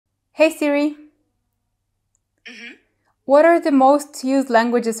Hey Siri, what are the most used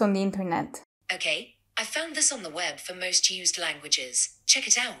languages on the internet? Okay, I found this on the web for most used languages. Check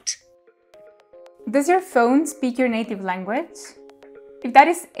it out. Does your phone speak your native language? If that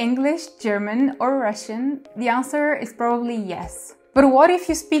is English, German or Russian, the answer is probably yes. But what if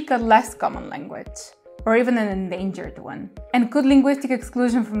you speak a less common language? Or even an endangered one? And could linguistic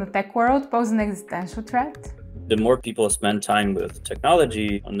exclusion from the tech world pose an existential threat? The more people spend time with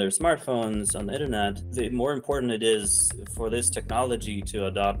technology on their smartphones, on the internet, the more important it is for this technology to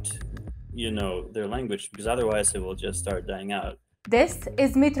adopt, their language, because otherwise it will just start dying out. This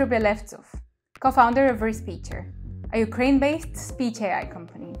is Dmitry Belevtsov, co-founder of Respeecher, a Ukraine-based speech AI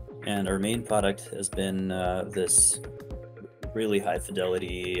company. And our main product has been this really high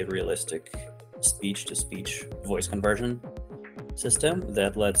fidelity, realistic speech-to-speech voice conversion system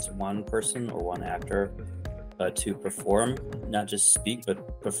that lets one person or one actor to perform, not just speak,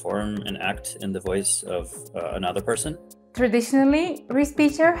 but perform and act in the voice of another person. Traditionally,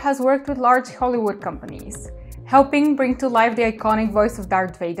 Respeecher has worked with large Hollywood companies, helping bring to life the iconic voice of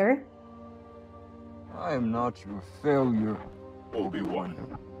Darth Vader. I am not your failure,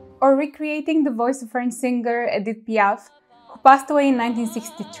 Obi-Wan. Or recreating the voice of French singer Edith Piaf, who passed away in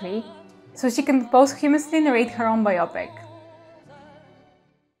 1963, so she can posthumously narrate her own biopic.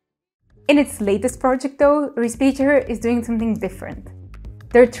 In its latest project though, Respeecher is doing something different.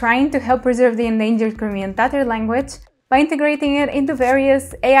 They're trying to help preserve the endangered Crimean Tatar language by integrating it into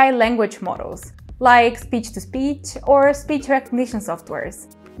various AI language models, like speech-to-speech or speech recognition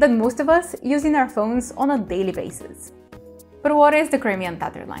softwares that most of us use in our phones on a daily basis. But what is the Crimean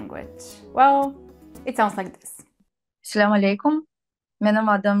Tatar language? Well, it sounds like this. Assalamu alaikum. Benim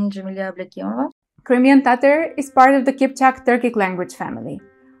adım Cemile Abdekimova. Crimean Tatar is part of the Kipchak Turkic language family,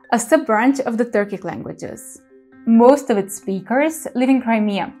 a sub-branch of the Turkic languages. Most of its speakers live in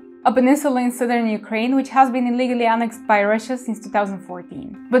Crimea, a peninsula in southern Ukraine which has been illegally annexed by Russia since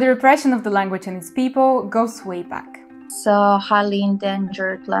 2014. But the repression of the language and its people goes way back. It's a highly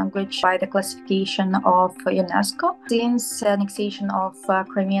endangered language by the classification of UNESCO. Since the annexation of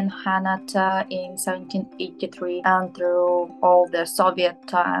Crimean Khanate in 1783 and through all the Soviet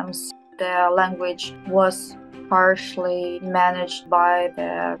times, the language was partially managed by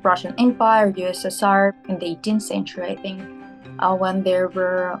the Russian Empire, USSR, in the 18th century, I think. When there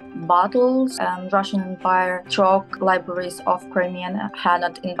were battles and Russian Empire struck libraries of Crimean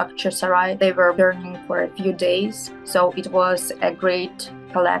Khanate in Bakhchisarai, they were burning for a few days. So it was a great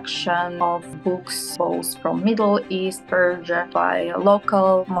collection of books, both from Middle East, Persia, by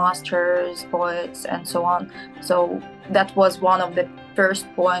local masters, poets, and so on. So that was one of the first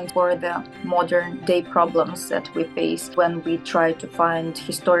points for the modern day problems that we face when we try to find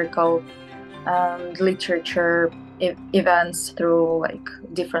historical literature events through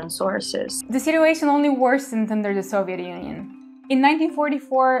different sources. The situation only worsened under the Soviet Union. In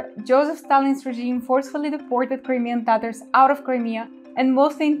 1944, Joseph Stalin's regime forcefully deported Crimean Tatars out of Crimea and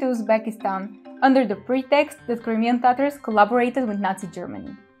mostly into Uzbekistan, under the pretext that Crimean Tatars collaborated with Nazi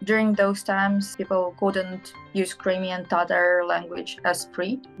Germany. During those times, people couldn't use Crimean Tatar language as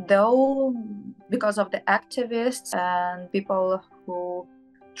free, though because of the activists and people who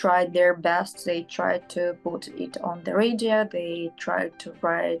tried their best, they tried to put it on the radio, they tried to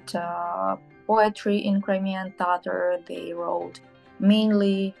write poetry in Crimean Tatar, they wrote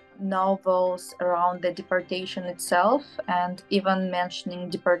mainly novels around the deportation itself, and even mentioning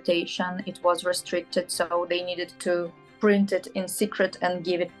deportation, it was restricted, so they needed to print it in secret and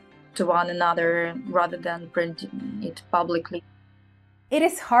give it to one another rather than printing it publicly. It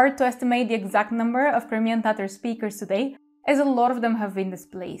is hard to estimate the exact number of Crimean Tatar speakers today, as a lot of them have been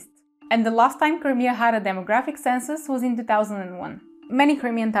displaced. And the last time Crimea had a demographic census was in 2001. Many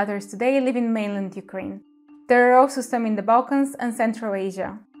Crimean Tatars today live in mainland Ukraine. There are also some in the Balkans and Central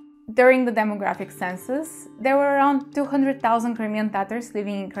Asia. During the demographic census, there were around 200,000 Crimean Tatars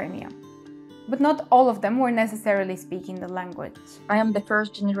living in Crimea. But not all of them were necessarily speaking the language. I am the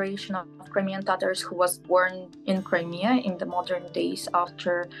first generation of Crimean Tatars who was born in Crimea in the modern days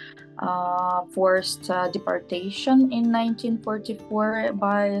after forced deportation in 1944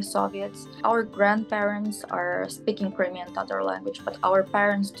 by Soviets. Our grandparents are speaking Crimean Tatar language, but our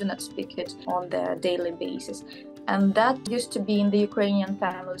parents do not speak it on the daily basis. And that used to be in the Ukrainian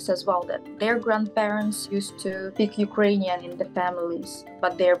families as well, that their grandparents used to speak Ukrainian in the families,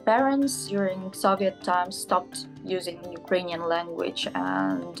 but their parents during Soviet times stopped using Ukrainian language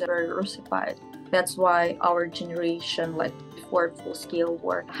and were Russified. That's why our generation, before full-scale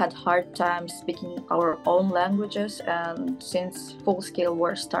war, had hard time speaking our own languages, and since full-scale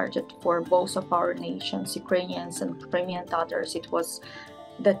war started for both of our nations, Ukrainians and Crimean Tatars, it was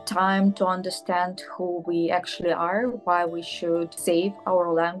the time to understand who we actually are, why we should save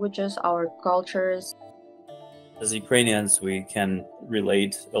our languages, our cultures. As Ukrainians, we can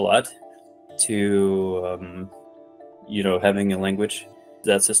relate a lot to, having a language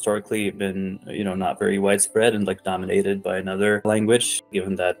that's historically been, not very widespread and dominated by another language.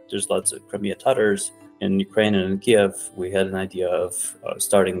 Given that there's lots of Crimean Tatars in Ukraine and in Kiev, we had an idea of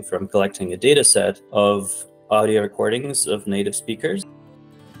starting from collecting a data set of audio recordings of native speakers.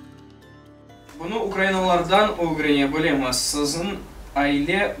 Bunu Ukraynalardan öğrene bilemezsizin,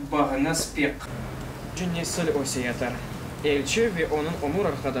 aile bağınız pek. Nesil öseyeter. Elçi ve onun umur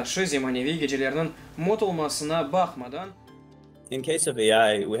arkadaşı zemanevi gecelerinin mot olmasına bakmadan. In case of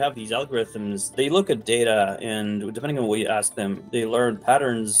AI, we have these algorithms. They look at data, and depending on what you ask them, they learn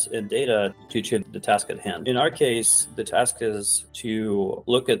patterns in data to achieve the task at hand. In our case, the task is to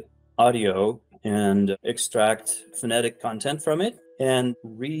look at audio and extract phonetic content from it and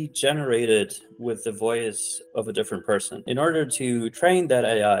regenerate it with the voice of a different person. In order to train that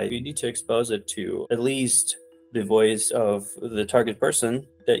AI, you need to expose it to at least the voice of the target person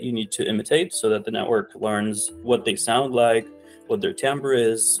that you need to imitate so that the network learns what they sound like, what their timbre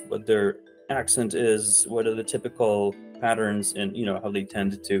is, what their accent is, what are the typical patterns, and how they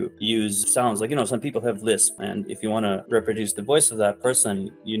tend to use sounds. Some people have lisp, and if you want to reproduce the voice of that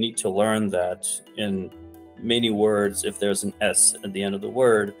person, you need to learn that in many words, if there's an S at the end of the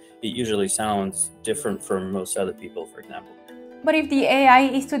word, it usually sounds different from most other people, for example. But if the AI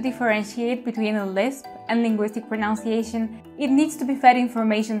is to differentiate between a lisp and linguistic pronunciation, it needs to be fed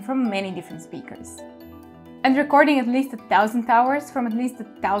information from many different speakers. And recording at least 1,000 hours from at least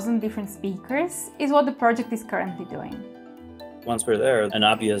 1,000 different speakers is what the project is currently doing. Once we're there, an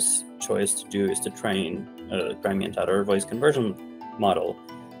obvious choice to do is to train a Crimean Tatar voice conversion model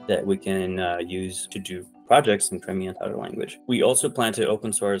that we can use to do projects in Crimean Tatar language. We also plan to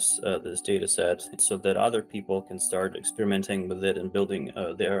open source this data set so that other people can start experimenting with it and building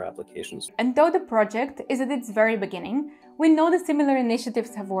their applications. And though the project is at its very beginning, we know that similar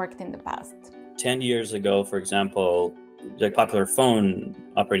initiatives have worked in the past. 10 years ago, for example, the popular phone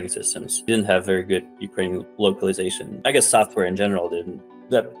operating systems didn't have very good Ukrainian localization. I guess software in general didn't.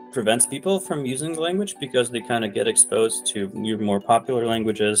 That prevents people from using the language because they kind of get exposed to your more popular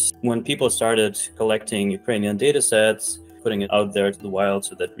languages. When people started collecting Ukrainian data sets, putting it out there to the wild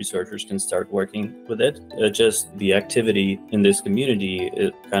so that researchers can start working with it, just the activity in this community,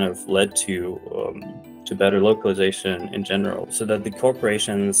 it kind of led to better localization in general, so that the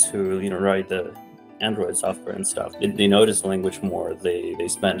corporations who write the Android software and stuff, they notice the language more, they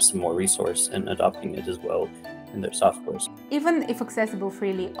spend some more resource in adopting it as well in their softwares. Even if accessible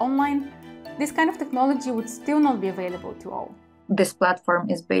freely online, this kind of technology would still not be available to all. This platform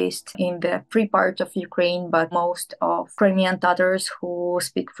is based in the free part of Ukraine, but most of Crimean Tatars who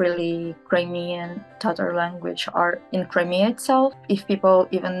speak freely Crimean Tatar language are in Crimea itself. If people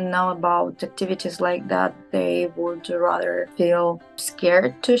even know about activities like that, they would rather feel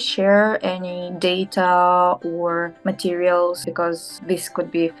scared to share any data or materials because this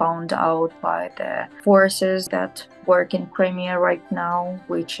could be found out by the forces that work in Crimea right now,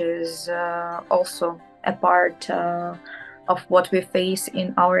 which is also a part of what we face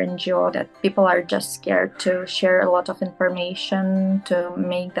in our NGO, that people are just scared to share a lot of information to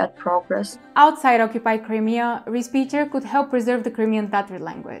make that progress. Outside occupied Crimea, Respeecher could help preserve the Crimean Tatar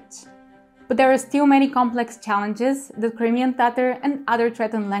language. But there are still many complex challenges that Crimean Tatar and other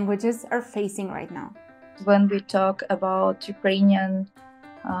threatened languages are facing right now. When we talk about Ukrainian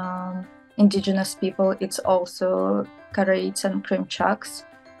indigenous people, it's also Karaites and Krimchaks.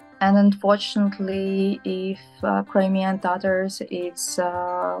 And unfortunately, if Crimean Tatars, it's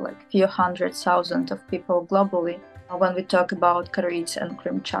like few 100,000 of people globally. When we talk about Karaites and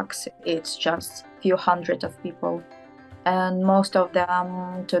Krimchaks, it's just few hundred of people. And most of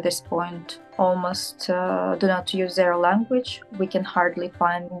them, to this point, almost do not use their language. We can hardly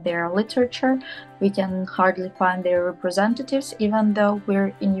find their literature. We can hardly find their representatives, even though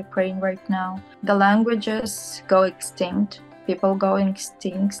we're in Ukraine right now. The languages go extinct. People go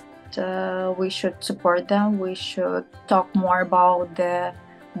extinct. We should support them. We should talk more about the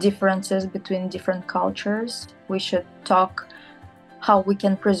differences between different cultures. We should talk how we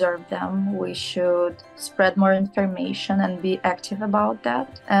can preserve them. We should spread more information and be active about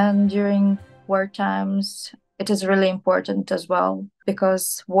that. And during war times, it is really important as well,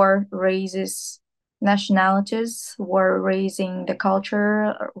 because war raises nationalities, war erasing the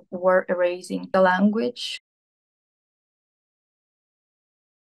culture, war erasing the language.